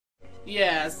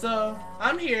Yeah, so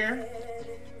I'm here.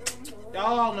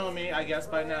 Y'all all know me, I guess,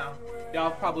 by now.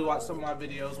 Y'all probably watched some of my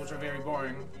videos, which are very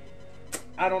boring.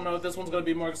 I don't know if this one's gonna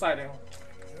be more exciting.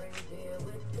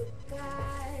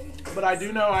 But I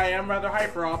do know I am rather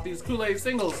hyper off these Kool-Aid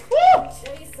singles. Woo!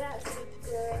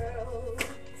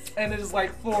 And it is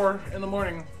like 4 in the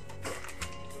morning.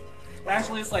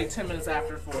 Actually, it's like 10 minutes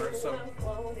after 4, so.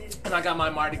 And I got my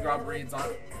Mardi Gras beads on.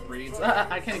 Beads?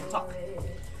 I can't even talk.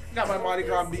 I got my Mardi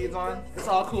Gras beads on. It's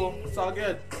all cool. It's all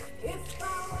good.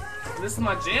 This is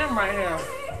my jam right here.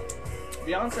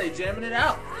 Beyonce jamming it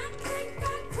out.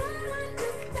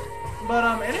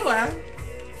 But anyway,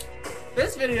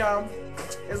 this video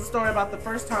is a story about the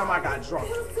first time I got drunk.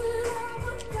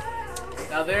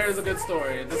 Now there is a good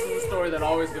story. This is a story that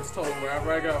always gets told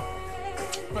wherever I go.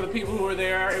 For the people who were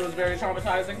there, it was very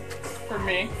traumatizing. For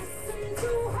me,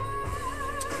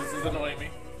 this is annoying me.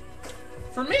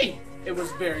 For me, it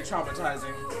was very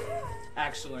traumatizing,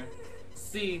 actually.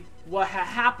 See, what had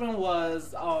happened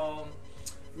was,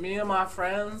 me and my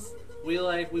friends, we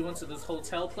went to this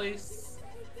hotel place,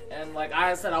 and like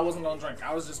I said, I wasn't gonna drink.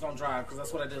 I was just gonna drive because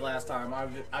that's what I did last time.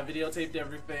 I videotaped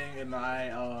everything and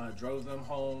I drove them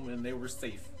home, and they were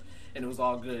safe, and it was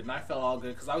all good, and I felt all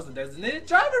good because I was the designated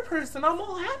driver person. I'm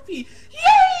all happy,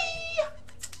 yay!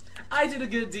 I did a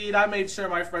good deed. I made sure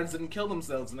my friends didn't kill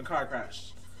themselves in the car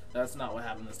crash. That's not what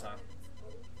happened this time.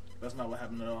 That's not what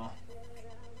happened at all.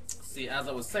 See, as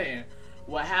I was saying,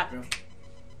 what happened?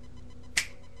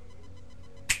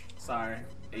 Sorry,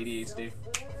 ADHD.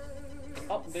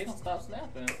 Oh, they don't stop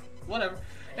snapping. Whatever.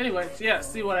 Anyway, yeah,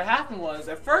 see what had happened was,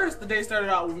 at first, the day started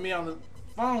out with me on the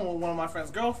phone with one of my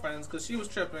friend's girlfriends because she was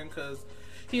tripping because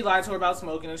he lied to her about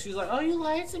smoking, and she's like, oh, you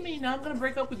lied to me, now I'm going to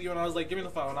break up with you. And I was like, give me the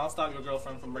phone, I'll stop your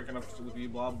girlfriend from breaking up with you,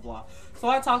 blah, blah, blah. So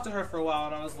I talked to her for a while,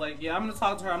 and I was like, yeah, I'm going to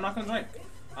talk to her, I'm not going to drink.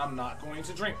 I'm not going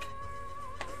to drink.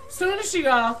 Soon as she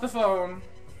got off the phone,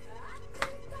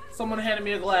 someone handed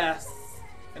me a glass,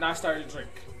 and I started to drink.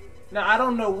 Now, I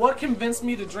don't know what convinced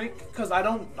me to drink, because I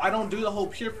don't do the whole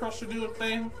peer pressure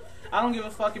thing. I don't give a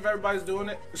fuck if everybody's doing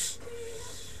it.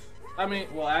 I mean,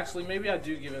 well, actually, maybe I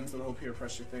do give into the whole peer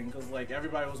pressure thing, because, like,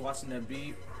 everybody was watching that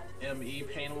BME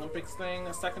Pain Olympics thing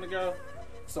a second ago.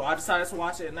 So I decided to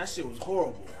watch it, and that shit was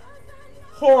horrible.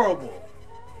 Horrible.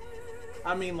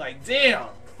 I mean, like, damn.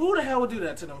 Who the hell would do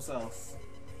that to themselves?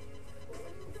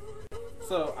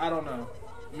 So, I don't know.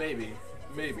 Maybe.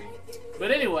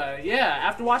 But anyway, yeah,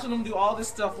 after watching them do all this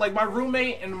stuff, like, my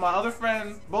roommate and my other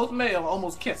friend, both male,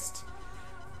 almost kissed.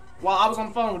 While I was on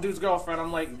the phone with dude's girlfriend,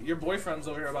 I'm like, your boyfriend's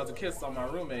over here about to kiss on my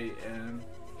roommate, and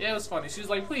yeah, it was funny. She was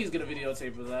like, please get a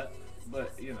videotape of that.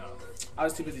 But, you know, I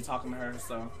was too busy talking to her,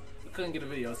 so I couldn't get a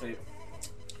videotape.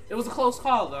 It was a close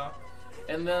call, though.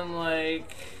 And then,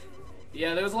 like,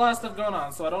 yeah, there was a lot of stuff going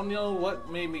on, so I don't know what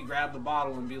made me grab the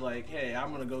bottle and be like, hey,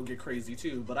 I'm gonna go get crazy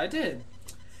too, but I did.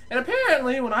 And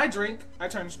apparently, when I drink, I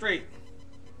turn straight.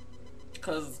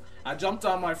 Because I jumped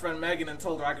on my friend Megan and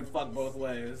told her I could fuck both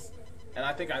ways. And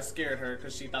I think I scared her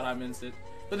because she thought I meant it.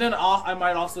 But then I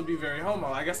might also be very homo.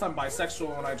 I guess I'm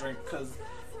bisexual when I drink because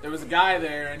there was a guy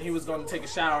there and he was going to take a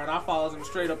shower and I followed him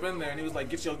straight up in there and he was like,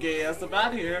 get your gay ass up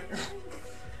out of here.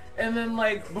 And then,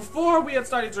 like, before we had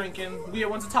started drinking, we had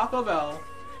went to Taco Bell.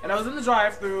 And I was in the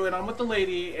drive-thru and I'm with the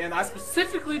lady and I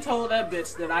specifically told that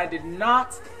bitch that I did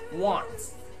not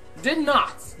want. Did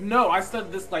not. No, I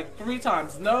said this like 3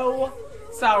 times. No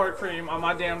sour cream on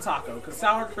my damn taco. Because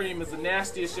sour cream is the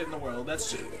nastiest shit in the world. That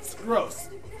shit is gross.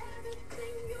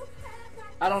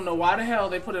 I don't know why the hell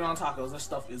they put it on tacos. That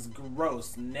stuff is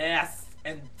gross.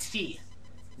 Nasty.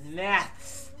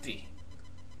 Nasty.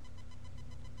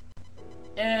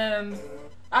 And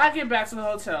I get back to the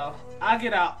hotel. I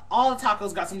get out. All the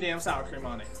tacos got some damn sour cream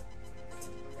on it.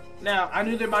 Now, I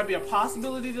knew there might be a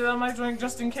possibility that I might drink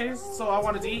just in case, so I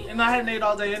wanted to eat, and I hadn't ate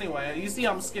all day anyway. You see,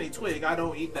 I'm a skinny twig. I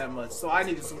don't eat that much, so I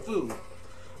needed some food.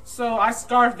 So I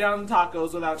scarfed down the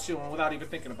tacos without chewing, without even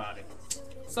thinking about it.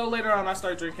 So later on, I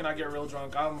start drinking. I get real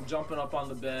drunk. I'm jumping up on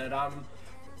the bed. I'm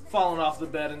falling off the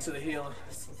bed into the heater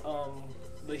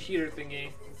thingy.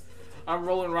 I'm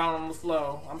rolling around on the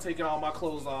floor. I'm taking all my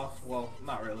clothes off. Well,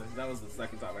 not really. That was the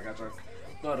second time I got drunk.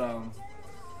 But,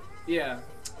 yeah.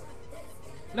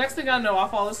 Next thing I know, I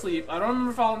fall asleep. I don't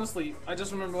remember falling asleep. I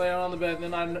just remember laying on the bed,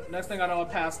 and then next thing I know, I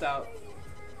passed out.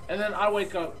 And then I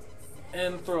wake up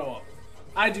and throw up.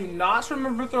 I do not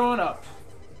remember throwing up.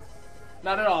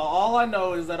 Not at all. All I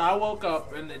know is that I woke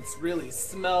up, and it's really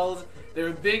smelled. There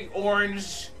were big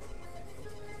orange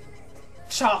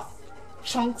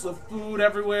chunks of food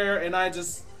everywhere, and I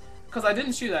just... Because I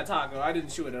didn't chew that taco. I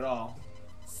didn't chew it at all.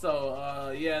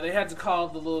 So, yeah, they had to call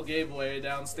the little gay boy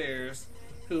downstairs.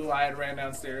 who I had ran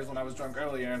downstairs when I was drunk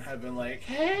earlier and had been like,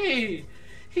 hey,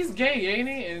 he's gay, ain't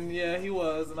he? And yeah, he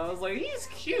was. And I was like, he's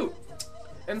cute.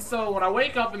 And so when I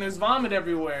wake up and there's vomit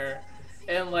everywhere,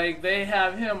 and like they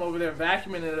have him over there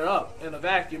vacuuming it up in a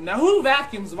vacuum. Now who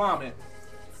vacuums vomit?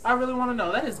 I really want to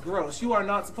know. That is gross. You are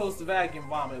not supposed to vacuum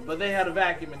vomit, but they had a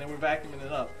vacuum and they were vacuuming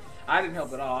it up. I didn't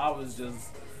help at all.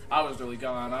 I was really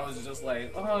gone. I was just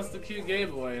like, oh, it's the cute gay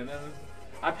boy. And then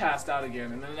I passed out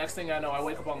again. And then the next thing I know, I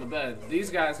wake up on the bed. These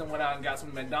guys went out and got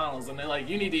some McDonald's, and they're like,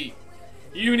 you need to eat.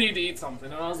 You need to eat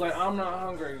something. And I was like, I'm not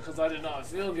hungry because I did not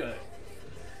feel good.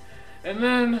 And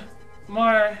then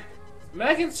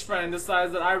Megan's friend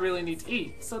decides that I really need to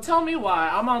eat. So tell me why.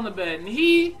 I'm on the bed, and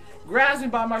he grabs me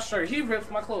by my shirt. He rips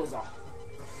my clothes off.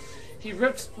 He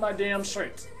ripped my damn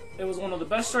shirt. It was one of the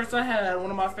best shirts I had,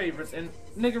 one of my favorites, and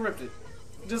nigga ripped it.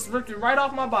 Just ripped it right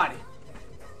off my body.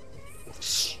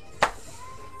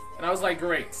 And I was like,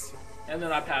 great. And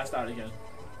then I passed out again.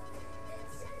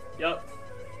 Yup.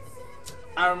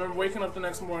 I remember waking up the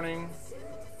next morning,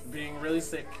 being really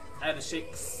sick. I had the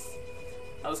shakes.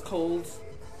 I was cold.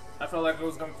 I felt like I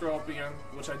was gonna throw up again,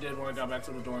 which I did when I got back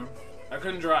to the dorm. I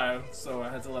couldn't drive, so I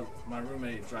had to let my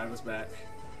roommate drive us back.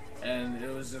 And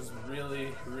it was just really,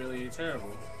 really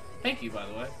terrible. Thank you, by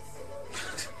the way.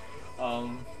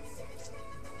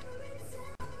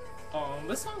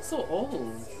 This song's so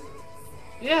old.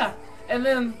 Yeah, and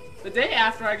then the day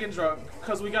after I get drunk,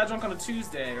 because we got drunk on a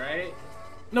Tuesday, right?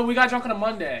 No, we got drunk on a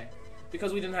Monday,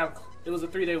 because we didn't have, it was a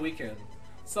 3-day weekend.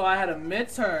 So I had a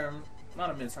midterm, not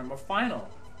a midterm, a final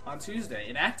on Tuesday,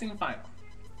 an acting final.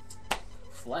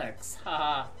 Flex,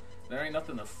 haha, there ain't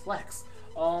nothing to flex.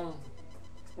 Where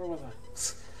was I?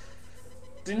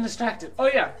 Didn't distract it. Oh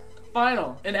yeah,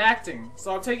 final in acting.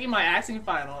 So I'm taking my acting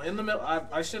final in the middle.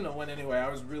 I shouldn't have went anyway. I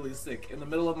was really sick. In the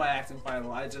middle of my acting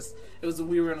final,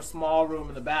 we were in a small room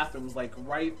and the bathroom was like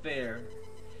right there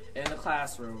in the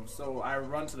classroom. So I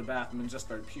run to the bathroom and just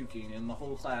start puking, and the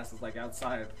whole class is like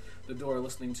outside the door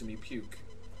listening to me puke.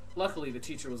 Luckily, the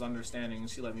teacher was understanding and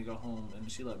she let me go home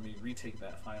and she let me retake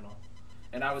that final.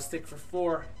 And I was sick for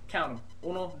 4, count them,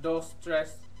 1, 2, 3,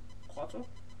 4?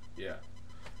 Yeah.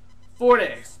 4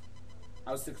 days.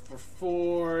 I was sick for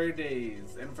 4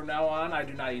 days. And from now on, I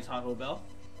do not eat Taco Bell.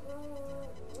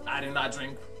 I do not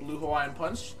drink Blue Hawaiian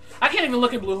Punch. I can't even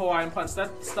look at Blue Hawaiian Punch.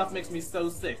 That stuff makes me so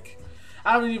sick.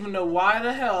 I don't even know why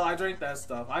the hell I drank that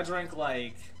stuff. I drank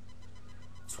like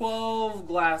 12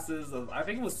 glasses of, I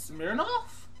think it was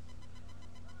Smirnoff?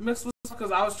 Mixed with,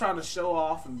 because I was trying to show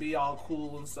off and be all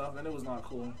cool and stuff, and it was not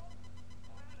cool.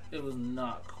 It was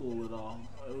not cool at all.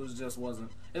 It was just wasn't.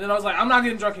 And then I was like, I'm not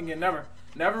getting drunk again, never.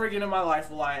 Never again in my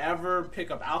life will I ever pick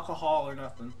up alcohol or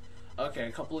nothing. Okay,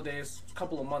 a couple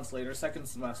of months later, second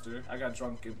semester, I got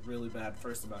drunk really bad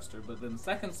first semester, but then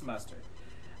second semester,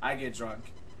 I get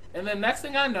drunk. And then next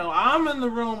thing I know, I'm in the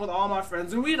room with all my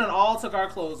friends, and we done all took our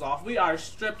clothes off. We are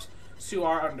stripped to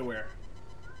our underwear.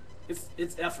 It's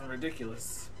effing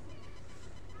ridiculous.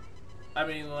 I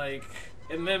mean, like,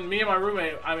 and then me and my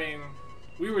roommate, I mean,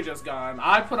 we were just gone.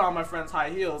 I put on my friend's high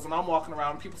heels, and I'm walking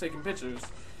around, people taking pictures,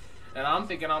 and I'm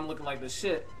thinking I'm looking like the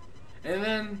shit. And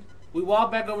then we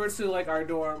walk back over to, like, our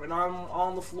dorm, and I'm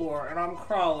on the floor, and I'm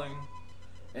crawling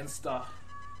and stuff.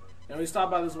 And we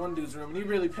stopped by this one dude's room, and he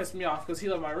really pissed me off because he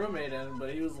let my roommate in,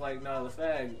 but he was like, no, the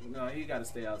fag, no, he got to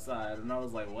stay outside. And I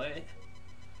was like, what?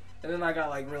 And then I got,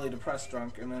 like, really depressed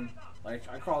drunk, and then, like,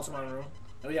 I crawled to my room,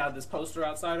 and we had this poster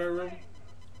outside our room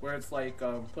where it's like,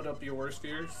 put up your worst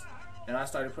fears. And I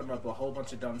started putting up a whole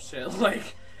bunch of dumb shit,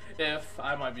 like, if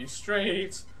I might be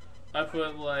straight. I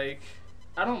put, like,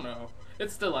 I don't know.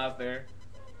 It's still out there.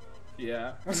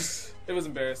 Yeah. It was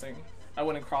embarrassing. I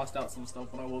went and crossed out some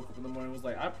stuff when I woke up in the morning. Was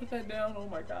like, I put that down? Oh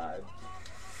my god.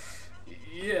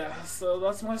 Yeah, so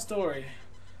that's my story.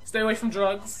 Stay away from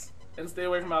drugs and stay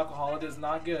away from alcohol. It is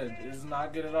not good. It is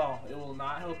not good at all. It will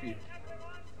not help you.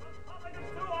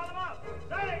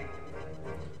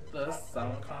 The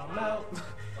sun come out.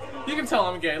 You can tell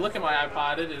I'm gay. Look at my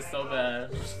iPod. It is so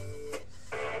bad.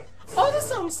 Oh, this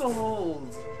sounds so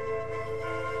old.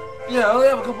 Yeah, I only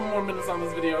have a couple more minutes on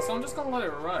this video, so I'm just gonna let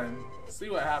it run. See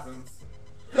what happens.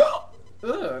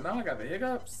 Ugh, now I got the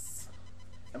hiccups.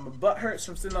 And my butt hurts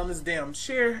from sitting on this damn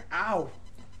chair. Ow.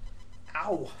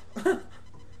 Ow.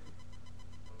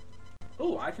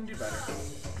 Ooh, I can do better.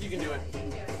 You can do it.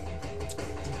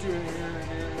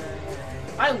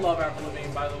 I love Avril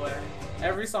Lavigne, by the way.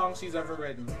 Every song she's ever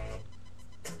written.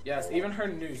 Yes, even her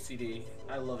new CD.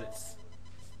 I love it.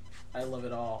 I love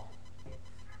it all.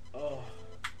 Oh.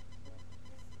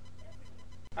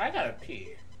 I gotta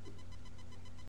pee.